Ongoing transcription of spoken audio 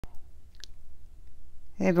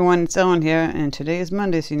Hey everyone, it's Ellen here, and today is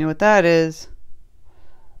Monday, so you know what that is.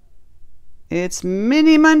 It's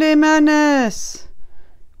Mini Monday Madness!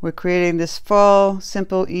 We're creating this fall,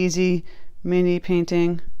 simple, easy mini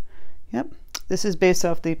painting. Yep, this is based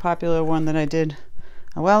off the popular one that I did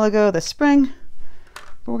a while ago, the spring,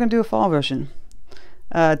 but we're going to do a fall version.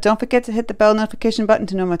 Don't forget to hit the bell notification button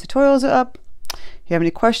to know my tutorials are up. If you have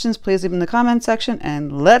any questions, please leave them in the comment section,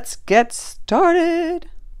 and let's get started!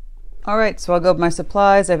 Alright, so I'll go with my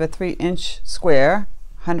supplies. I have a 3-inch square,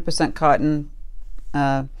 100% cotton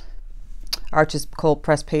Arches cold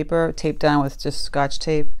pressed paper, taped down with just Scotch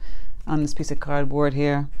tape on this piece of cardboard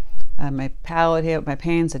here. I have my palette here with my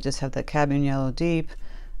paints. I just have the Cadmium Yellow deep.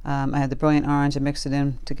 I have the Brilliant Orange. I mixed it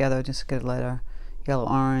in together just to get a lighter yellow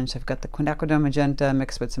orange. I've got the quinacridone Magenta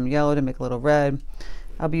mixed with some yellow to make a little red.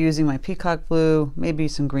 I'll be using my Peacock blue, maybe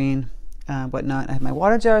some green, whatnot. I have my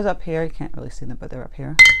water jars up here. You can't really see them, but they're up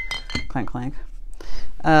here. Clank, clank.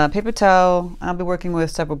 Paper towel. I'll be working with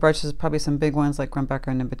several brushes, probably some big ones like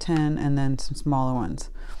grumbacher number 10, and then some smaller ones.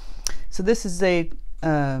 So this is a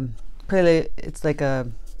it's like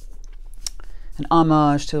an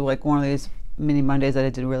homage to like one of these mini Mondays that I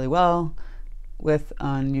did really well with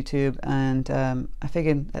on YouTube, and I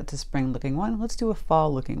figured that's a spring looking one. Let's do a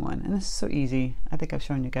fall looking one, and this is so easy. I think I've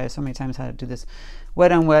shown you guys so many times how to do this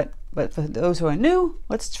wet on wet, but for those who are new,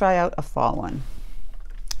 let's try out a fall one.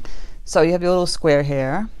 So you have your little square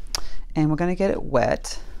here, and we're going to get it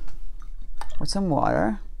wet with some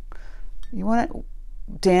water. You want it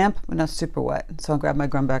damp, but not super wet. So I'll grab my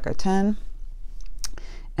grumbacher 10,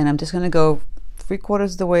 and I'm just going to go 3/4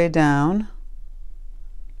 of the way down,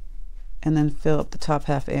 and then fill up the top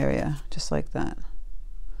half area, just like that.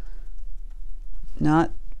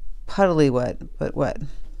 Not puddly wet, but wet.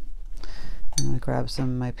 I'm going to grab some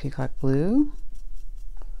of my Peacock blue.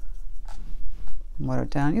 Water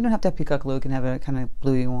it down. You don't have to have Peacock blue. You can have a kind of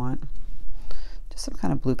blue you want. Just some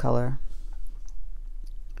kind of blue color.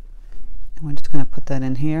 And we're just going to put that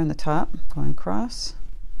in here on the top, going across.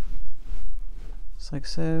 Just like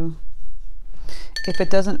so. If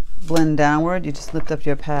it doesn't blend downward, you just lift up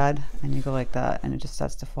your pad and you go like that, and it just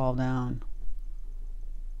starts to fall down.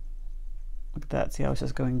 Look at that. See how it's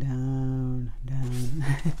just going down, down.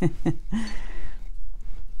 I'll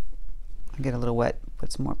get a little wet,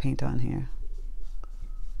 put some more paint on here.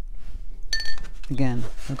 Again,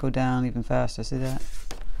 it'll go down even faster, see that?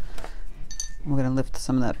 We're going to lift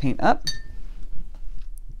some of that paint up,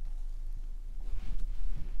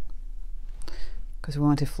 because we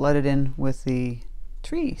want to flood it in with the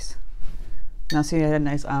trees. Now see, I had a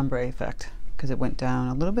nice ombre effect because it went down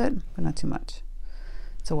a little bit, but not too much.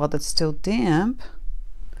 So while that's still damp,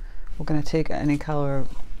 we're going to take any color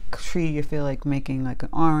tree you feel like making, like an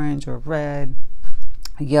orange or red,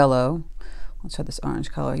 a yellow. Let's try this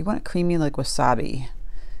orange color. You want it creamy like wasabi. I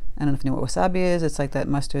don't know if you know what wasabi is. It's like that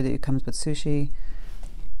mustard that comes with sushi.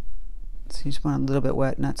 So you just want it a little bit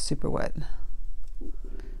wet, not super wet.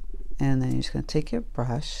 And then you're just going to take your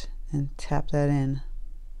brush and tap that in.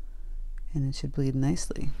 And it should bleed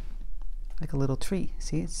nicely. Like a little tree.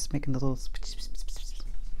 See, it's making the little...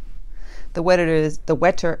 The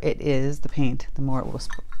wetter it is, the paint, the more it will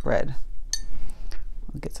spread.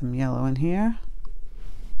 We'll get some yellow in here.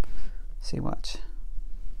 See, watch.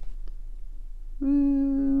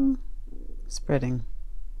 Ooh, spreading.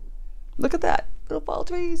 Look at that, little fall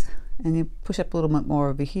trees. And you push up a little bit more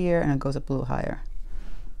over here, and it goes up a little higher.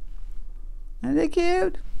 Aren't they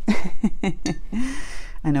cute?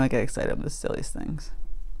 I know I get excited over the silliest things.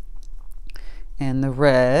 And the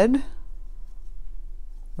red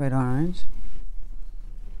orange.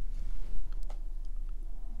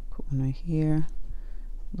 Put one right here,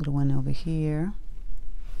 little one over here.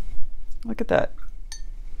 Look at that.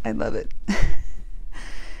 I love it.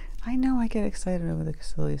 I know I get excited over the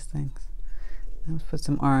silliest things. Now let's put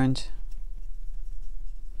some orange.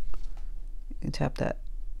 You can tap that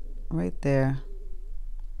right there.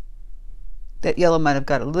 That yellow might have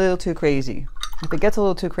got a little too crazy. If it gets a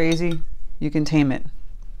little too crazy, you can tame it.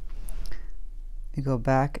 You go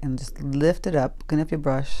back and just lift it up. Clean up your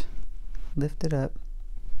brush. Lift it up.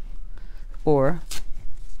 Or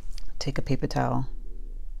take a paper towel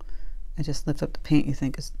and just lift up the paint you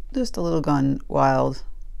think is just a little gone wild.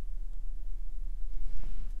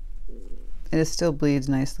 It still bleeds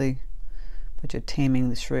nicely, but you're taming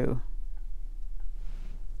the shrew.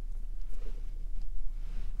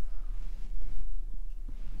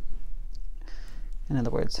 In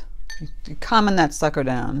other words, you calming that sucker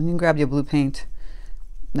down. And you can grab your blue paint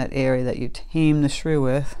in that area that you tame the shrew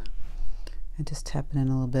with and just tap it in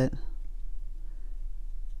a little bit.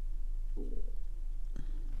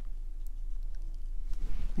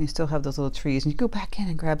 you still have those little trees. And you go back in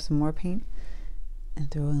and grab some more paint and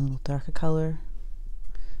throw in a little darker color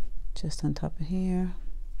just on top of here.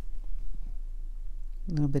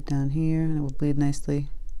 A little bit down here, and it will bleed nicely.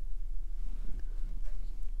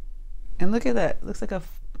 And look at that. It looks like a,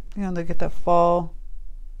 you know, look at that fall.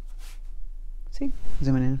 See?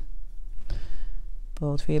 Zooming in.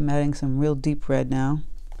 Fall tree. I'm adding some real deep red now.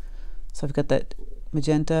 So I've got that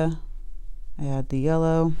magenta. I add the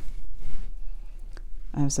yellow.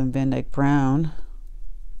 I have some Van Dyke brown.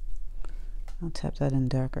 I'll tap that in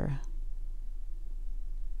darker.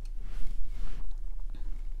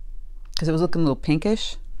 Because it was looking a little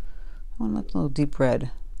pinkish. I want a little deep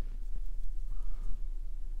red.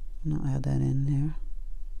 And I'll add that in there.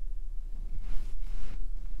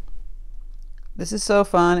 This is so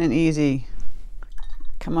fun and easy.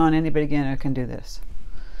 Come on, any beginner can do this.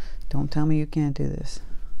 Don't tell me you can't do this.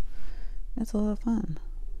 It's a lot of fun.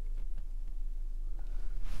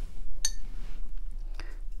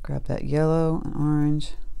 Grab that yellow and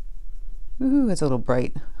orange. Woohoo, it's a little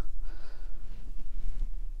bright.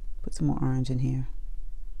 Put some more orange in here.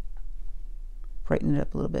 Brighten it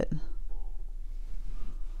up a little bit.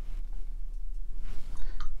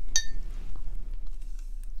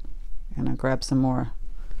 And I'll grab some more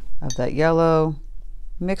of that yellow,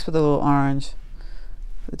 mix with a little orange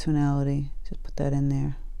for the tonality. Just put that in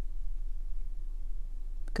there.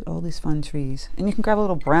 Look at all these fun trees. And you can grab a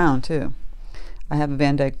little brown too. I have a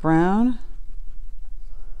Van Dyke brown.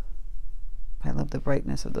 I love the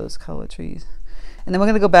brightness of those color trees. And then we're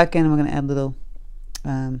going to go back in and we're going to add little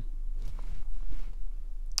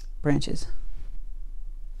branches.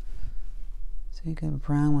 So you can have a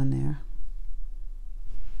brown one there.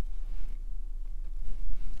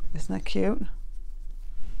 Isn't that cute?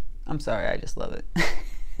 I'm sorry, I just love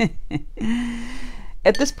it.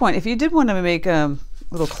 At this point, if you did want to make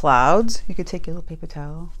little clouds, you could take your little paper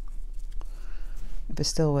towel, if it's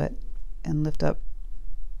still wet, and lift up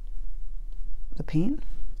the paint.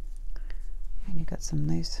 And you got some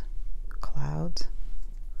nice clouds.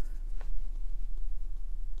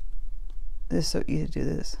 It's so easy to do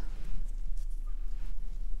this.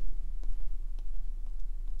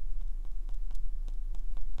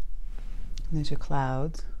 And there's your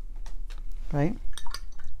clouds, right?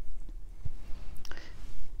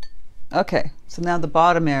 Okay, so now the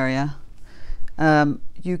bottom area,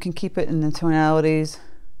 you can keep it in the tonalities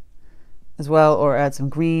as well, or add some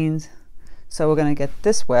greens. So we're going to get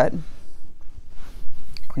this wet.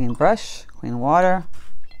 Clean brush, clean water.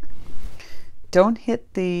 Don't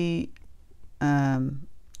hit the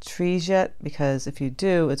trees yet, because if you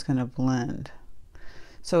do, it's going to blend.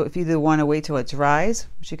 So if you either want to wait till it dries,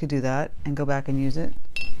 which you could do that, and go back and use it,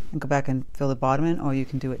 and go back and fill the bottom in, or you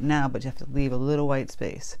can do it now, but you have to leave a little white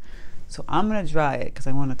space. So I'm going to dry it because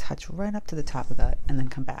I want to touch right up to the top of that and then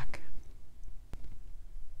come back.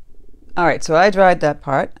 All right, so I dried that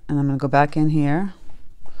part, and I'm going to go back in here,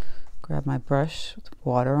 grab my brush with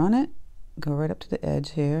water on it, go right up to the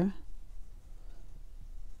edge here,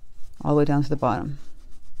 all the way down to the bottom.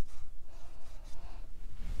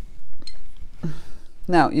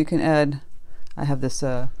 Now you can add, I have this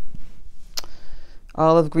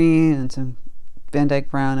olive green and some Van Dyke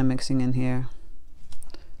brown I'm mixing in here.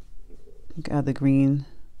 You can add the green,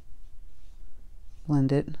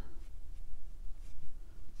 blend it.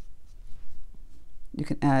 You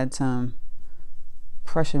can add some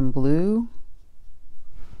Prussian blue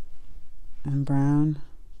and brown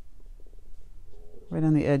right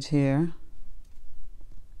on the edge here.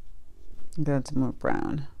 You can add some more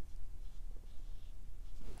brown.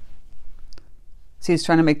 See, it's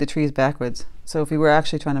trying to make the trees backwards. So if we were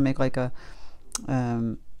actually trying to make like a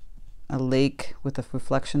lake with a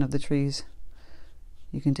reflection of the trees,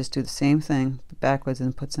 you can just do the same thing but backwards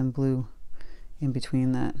and put some blue in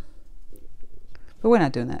between that. But we're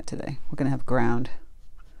not doing that today. We're going to have ground.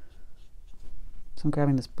 So I'm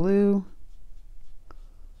grabbing this blue,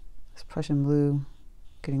 this Prussian blue,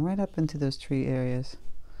 getting right up into those tree areas,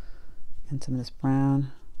 and some of this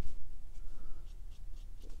brown.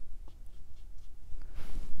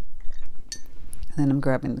 And then I'm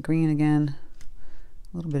grabbing the green again,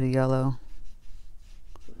 a little bit of yellow,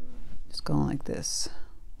 just going like this.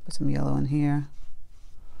 Put some yellow in here,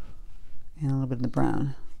 and a little bit of the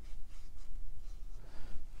brown.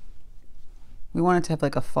 We want it to have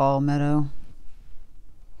like a fall meadow.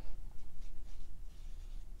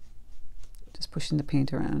 Just pushing the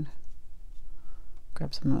paint around.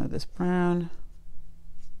 Grab some of this brown,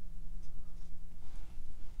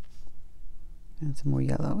 and some more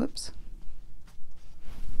yellow. Whoops.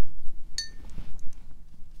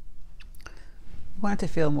 Want it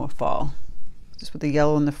to feel more fall, just with the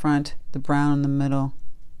yellow in the front, the brown in the middle,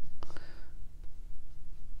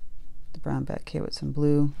 brown back here with some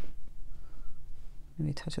blue.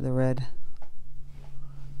 Maybe a touch of the red.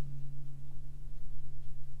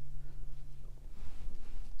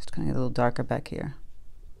 Just kind of get a little darker back here.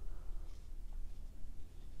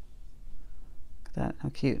 Look at that, how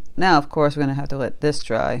cute. Now, of course, we're going to have to let this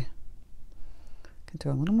dry. Can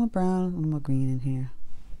throw a little more brown, a little more green in here.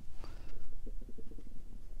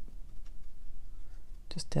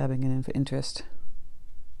 Just dabbing it in for interest.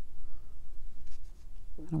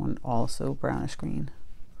 I don't want it all so brownish green.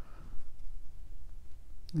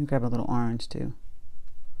 Let me grab a little orange too.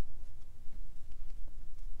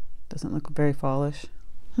 Doesn't look very fallish.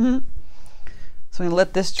 So I'm going to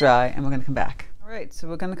let this dry and we're going to come back. Alright, so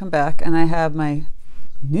we're going to come back and I have my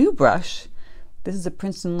new brush. This is a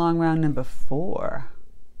Princeton Long Round number 4.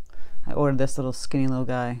 I ordered this little skinny little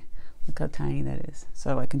guy. Look how tiny that is.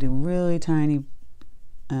 So I can do really tiny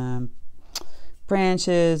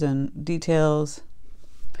branches and details.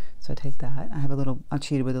 So I take that. I have a little, I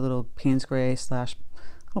cheated with a little Payne's Gray / little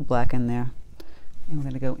black in there. And we're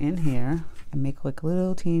going to go in here and make like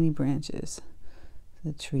little teeny branches.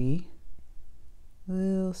 The tree.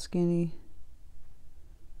 Little skinny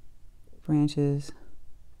branches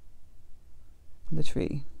of the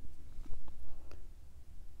tree.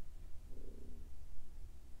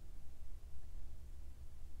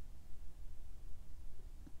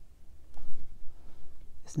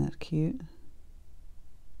 Isn't that cute?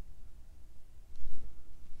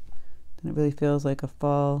 And it really feels like a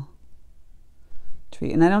fall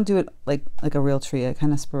tree. And I don't do it like a real tree. I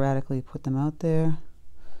kind of sporadically put them out there.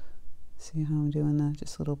 See how I'm doing that?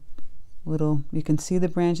 Just little, you can see the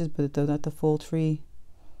branches, but they're not the full tree.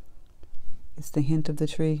 It's the hint of the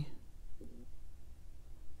tree.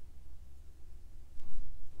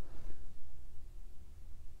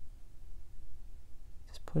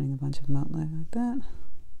 Just putting a bunch of them out like that.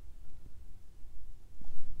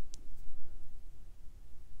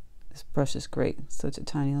 This brush is great. It's such a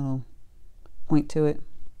tiny little point to it.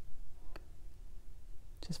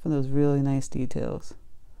 Just for those really nice details.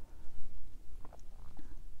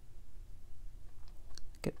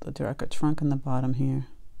 Get the darker trunk in the bottom here.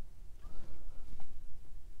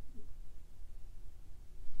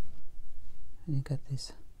 And you got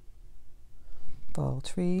these fall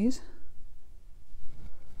trees.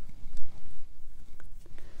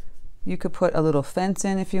 You could put a little fence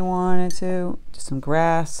in if you wanted to, just some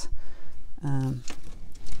grass.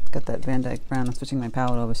 Got that Van Dyke brown. I'm switching my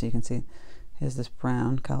palette over so you can see. Here's this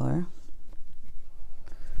brown color.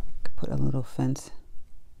 Could put a little fence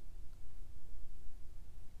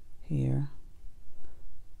here.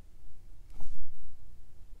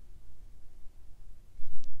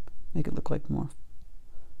 Make it look like more,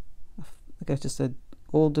 like it's just an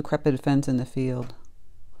old decrepit fence in the field,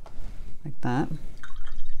 like that.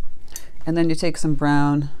 And then you take some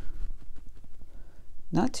brown,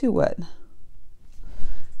 not too wet.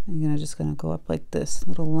 And you're just gonna go up like this,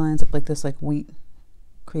 little lines up like this, like wheat,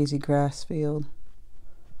 crazy grass field.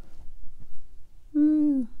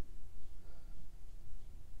 Woo.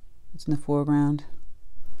 It's in the foreground.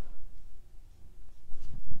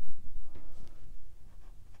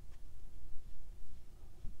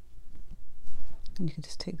 And you can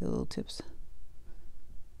just take the little tips.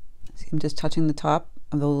 See, I'm just touching the top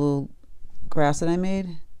of the little grass that I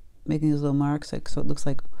made, making these little marks, like so it looks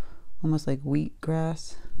like almost like wheat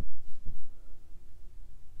grass.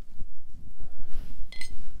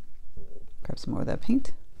 Grab some more of that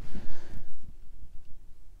paint.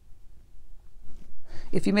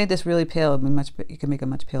 If you made this really pale, it'd be much, you can make a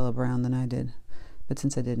much paler brown than I did, but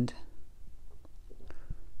since I didn't,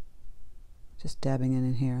 just dabbing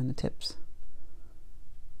in here on the tips.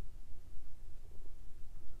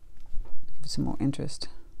 Give it some more interest.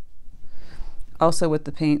 Also with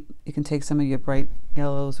the paint, you can take some of your bright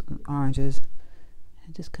yellows and oranges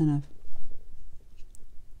and just kind of,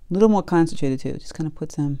 a little more concentrated too, just kind of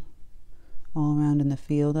put some all around in the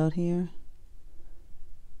field out here.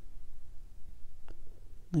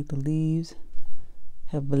 Like the leaves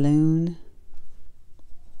have ballooned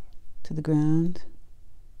to the ground.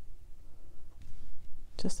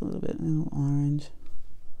 Just a little bit, a little orange.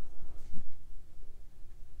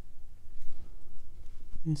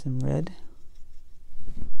 And some red.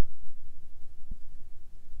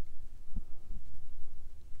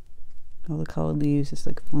 All the colored leaves just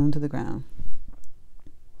like flown to the ground.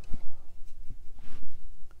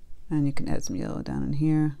 And you can add some yellow down in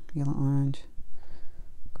here, yellow, orange,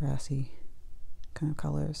 grassy kind of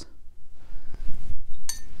colors.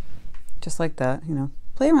 Just like that, you know,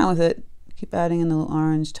 play around with it. Keep adding in the little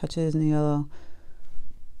orange touches and the yellow.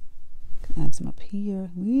 You can add some up here,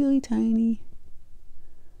 really tiny.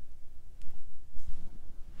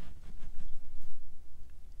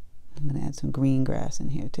 add some green grass in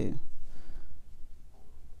here too.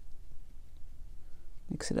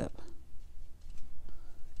 Mix it up.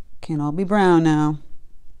 Can't all be brown now.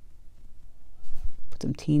 Put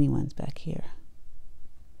some teeny ones back here.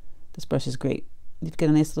 This brush is great. You get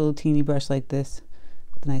a nice little teeny brush like this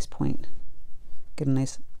with a nice point. Get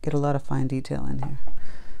a lot of fine detail in here.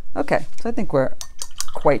 Okay, so I think we're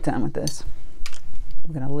quite done with this.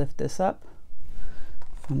 I'm gonna lift this up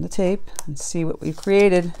from the tape and see what we've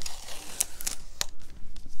created.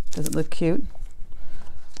 Does it look cute?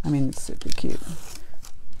 I mean, it's super cute.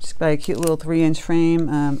 Just buy a cute little 3-inch frame.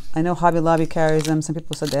 I know Hobby Lobby carries them. Some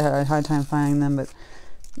people said they had a hard time finding them, but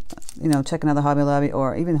you know, check another Hobby Lobby,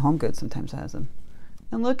 or even Home Goods sometimes has them.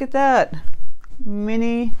 And look at that,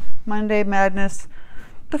 mini Monday Madness,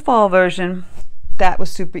 the fall version. That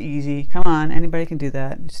was super easy. Come on, anybody can do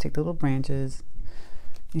that. You just take the little branches.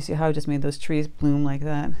 You see how I just made those trees bloom like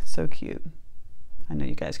that? So cute. I know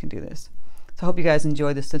you guys can do this. So I hope you guys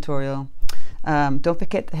enjoyed this tutorial. Don't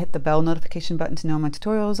forget to hit the bell notification button to know my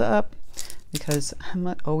tutorials are up, because I'm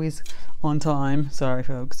not always on time. Sorry,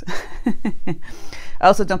 folks.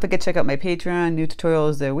 Also, don't forget to check out my Patreon. New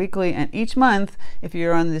tutorials there weekly, and each month, if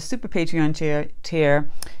you're on the Super Patreon tier,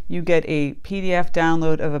 you get a PDF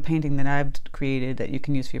download of a painting that I've created that you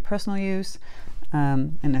can use for your personal use.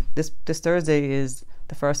 And this Thursday is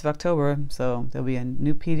the 1st of October, so there'll be a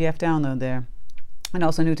new PDF download there, and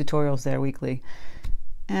also new tutorials there weekly.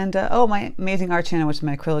 And oh, my amazing art channel, which is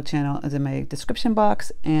my acrylic channel, is in my description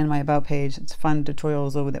box and my about page. It's fun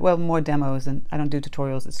tutorials over there. Well, more demos, and I don't do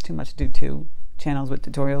tutorials. It's too much to do 2 channels with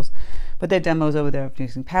tutorials. But there are demos over there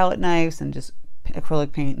using palette knives and just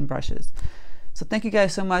acrylic paint and brushes. So thank you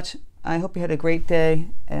guys so much. I hope you had a great day,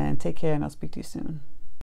 and take care, and I'll speak to you soon.